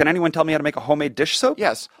 like, can anyone tell me how to make a homemade dish soap?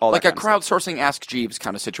 Yes. All like a crowdsourcing Ask Jeeves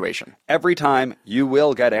kind of situation. Every time you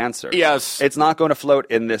will get answers. Yes. It's not going to float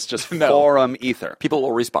in this just forum ether. People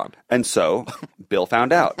will respond. And so Bill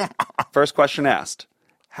found out. First question asked,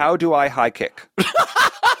 how do I high kick?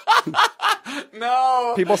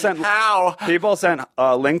 No. People sent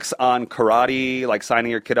links on karate, like signing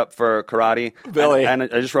your kid up for karate. Billy. And I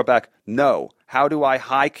just wrote back, no. How do I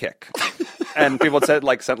high kick? And people would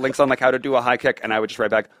sent links on like how to do a high kick, and I would just write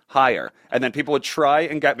back higher. And then people would try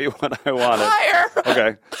and get me what I wanted. Higher.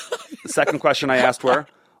 Okay. The second question I asked were,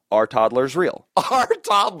 are toddlers real? Are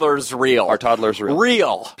toddlers real? Are toddlers real?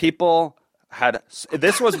 Real. People had,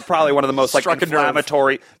 this was probably one of the most like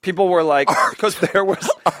inflammatory. People were like, because there was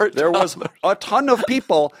a ton of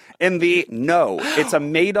people in the no, it's a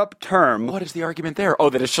made up term. What is the argument there? Oh,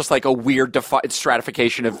 that it's just like a weird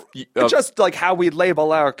stratification of just like how we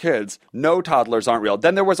label our kids. No, toddlers aren't real.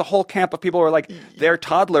 Then there was a whole camp of people who were like, they're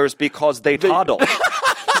toddlers because they toddle.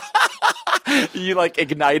 You like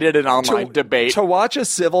ignited an online debate to watch a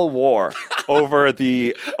civil war over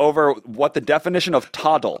what the definition of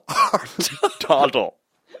toddle.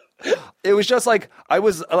 It was just like, I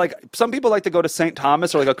was like, some people like to go to St.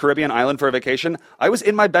 Thomas or like a Caribbean island for a vacation. I was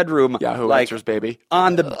in my bedroom, Yahoo Answers, baby,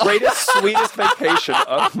 on the greatest, sweetest vacation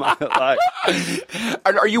of my life.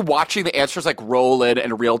 Are you watching the answers like roll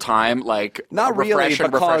in real time? Like not really,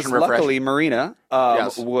 because luckily Marina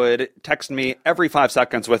would text me every 5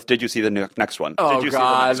 seconds with, "Did you see the next one? Oh, Did you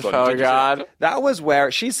God. see the next one? Oh God! That was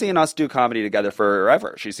where she's seen us do comedy together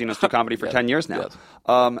forever. She's seen us do comedy for 10 years now.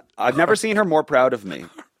 Yes. I've never seen her more proud of me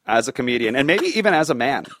as a comedian, and maybe even as a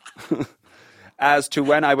man, as to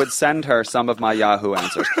when I would send her some of my Yahoo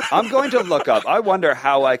answers. I'm going to look up. I wonder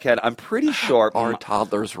how I can. I'm pretty sure. Are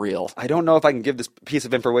toddlers real? I don't know if I can give this piece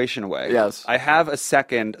of information away. Yes. I have a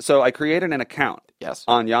second. So I created an account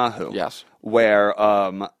on Yahoo. Yes. Where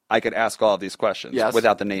I could ask all of these questions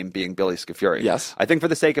without the name being Billy Scafuri. Yes. I think for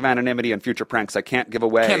the sake of anonymity and future pranks, I can't give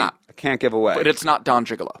away. Cannot. I can't give away. But it's not Don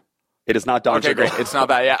Gigolo. It is not Don Okay, Gigolo. great. It's not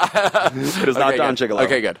that, yeah. It is not Don Gigolo.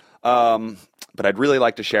 Okay, good. But I'd really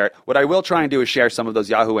like to share it. What I will try and do is share some of those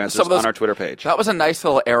Yahoo answers on our Twitter page. That was a nice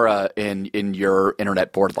little era in your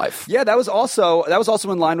internet board life. Yeah, that was also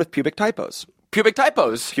in line with pubic typos. Pubic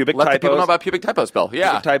typos. Let the people know about pubic typos, Bill.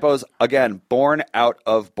 Yeah. Pubic typos, again, born out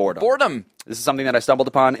of boredom. Boredom. This is something that I stumbled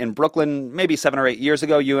upon in Brooklyn maybe 7 or 8 years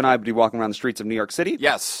ago. You and I would be walking around the streets of New York City.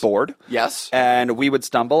 Yes. Bored. Yes. And we would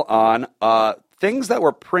stumble on things that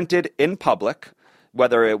were printed in public,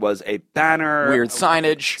 whether it was a banner. Weird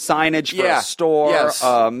signage for a store. Yes.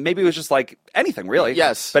 Maybe it was just like anything, really.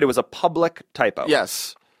 Yes. But it was a public typo.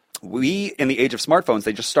 Yes. We, in the age of smartphones,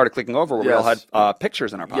 they just started clicking over where we all had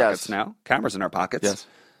pictures in our pockets now, cameras in our pockets. Yes.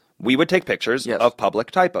 We would take pictures of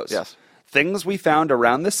public typos. Yes. Things we found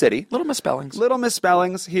around the city. Little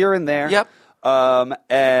misspellings Here and there. Yep.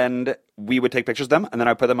 And we would take pictures of them, and then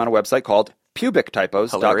I put them on a website called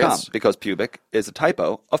pubictypos.com because pubic is a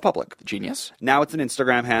typo of public. Genius. Now it's an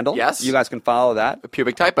Instagram handle. Yes. You guys can follow that.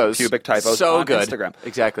 Pubic typos. So on good. Instagram.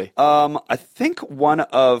 Exactly. I think one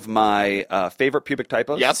of my favorite pubic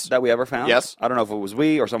typos that we ever found. Yes. I don't know if it was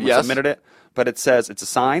we or someone submitted it, but it says, it's a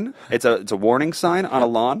sign. It's a warning sign on a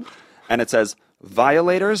lawn, and it says,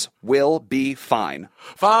 "Violators will be fine."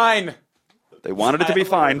 Fine. They wanted it to be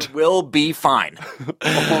fined. Will be fine.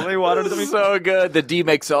 They wanted it to be so good. The D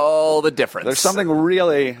makes all the difference. There's something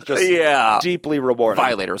really just deeply rewarding.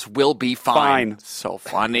 Violators will be fine. So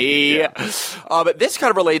funny. But this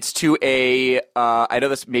kind of relates to I know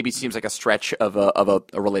this maybe seems like a stretch of a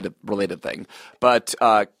related thing, but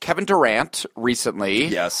Kevin Durant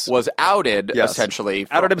recently was outed essentially.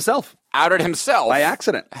 Outed himself. By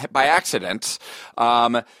accident.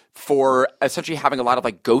 For essentially having a lot of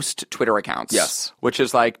like ghost Twitter accounts. Yes. Which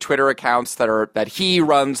is like Twitter accounts that he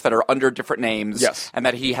runs that are under different names. Yes. And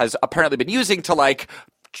that he has apparently been using to like,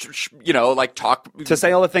 talk. To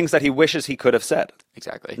say all the things that he wishes he could have said.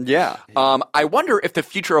 Exactly. Yeah. I wonder if the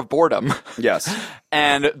future of boredom. Yes.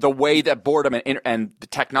 And the way that boredom and the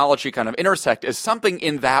technology kind of intersect is something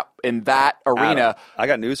in that arena. I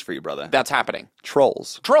got news for you, brother. That's happening.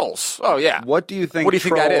 Trolls. Oh, yeah. What do you think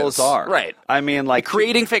that is? Are? Right. I mean, like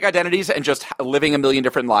creating fake identities and just living a million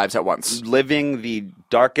different lives at once. Living the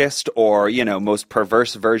darkest or, most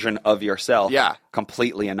perverse version of yourself. Yeah.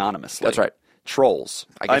 Completely anonymously. That's right. Trolls.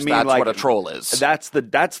 I guess that's what a troll is. That's the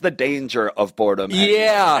danger of boredom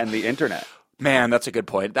and the internet. Man, that's a good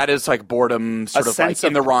point. That is like boredom sort of like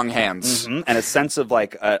in the wrong hands. Mm-hmm. And a sense of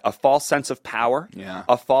like a false sense of power. Yeah.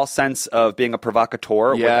 A false sense of being a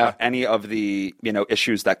provocateur without any of the,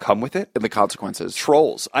 issues that come with it. And the consequences.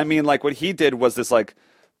 Trolls. I mean, like what he did was this like,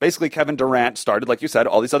 basically Kevin Durant started, like you said,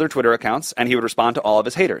 all these other Twitter accounts, and he would respond to all of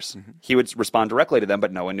his haters. Mm-hmm. He would respond directly to them,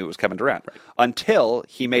 but no one knew it was Kevin Durant. Right. Until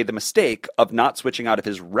he made the mistake of not switching out of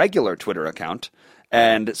his regular Twitter account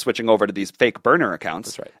and switching over to these fake burner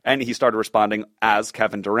accounts. That's right. And he started responding as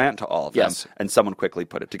Kevin Durant to all of them. And someone quickly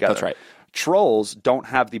put it together. That's right. Trolls don't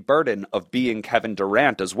have the burden of being Kevin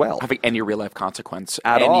Durant as well. Having any real-life consequence.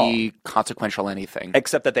 At all. Any consequential anything.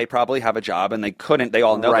 Except that they probably have a job, and they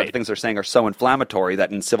all know that the things they're saying are so inflammatory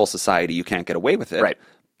that in civil society you can't get away with it. Right.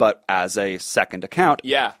 But as a second account,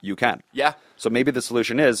 you can. Yeah. So maybe the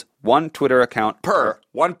solution is one Twitter account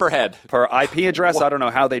one per head. Per IP address. I don't know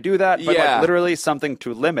how they do that, but like literally something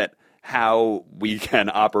to limit how we can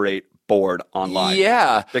operate bored online.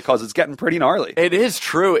 Yeah. Because it's getting pretty gnarly. It is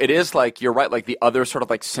true. It is like, you're right, like the other sort of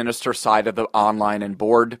like sinister side of the online and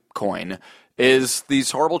bored coin is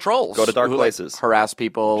these horrible trolls. Go to dark places. Like, harass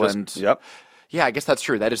people and... Yep. Yeah, I guess that's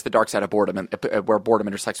true. That is the dark side of boredom, and where boredom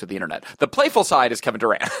intersects with the internet. The playful side is Kevin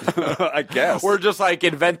Durant. I guess. We're just like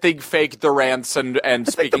inventing fake Durants and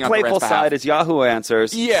speaking on Durant's behalf. The playful side is Yahoo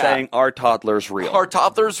Answers saying, "Are toddlers real?" Are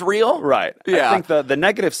toddlers real? Right. Yeah. I think the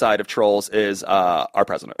negative side of trolls is our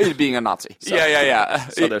president. Being a Nazi. So,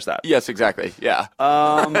 So there's that. Yes, exactly. Yeah.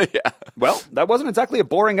 Well, that wasn't exactly a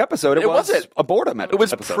boring episode. It was a boredom episode. It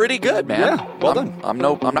was pretty good, man. Yeah, well done. I'm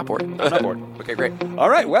not bored. I'm not bored. Okay, great. All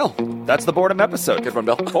right, well, that's the boredom episode. Good one,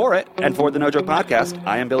 Bill. For it, and for the No Joke Podcast,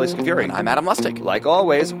 I am Billy Scafuri. And I'm Adam Lustig. Like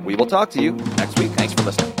always, we will talk to you next week. Thanks for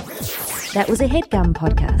listening. That was a HeadGum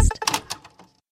podcast.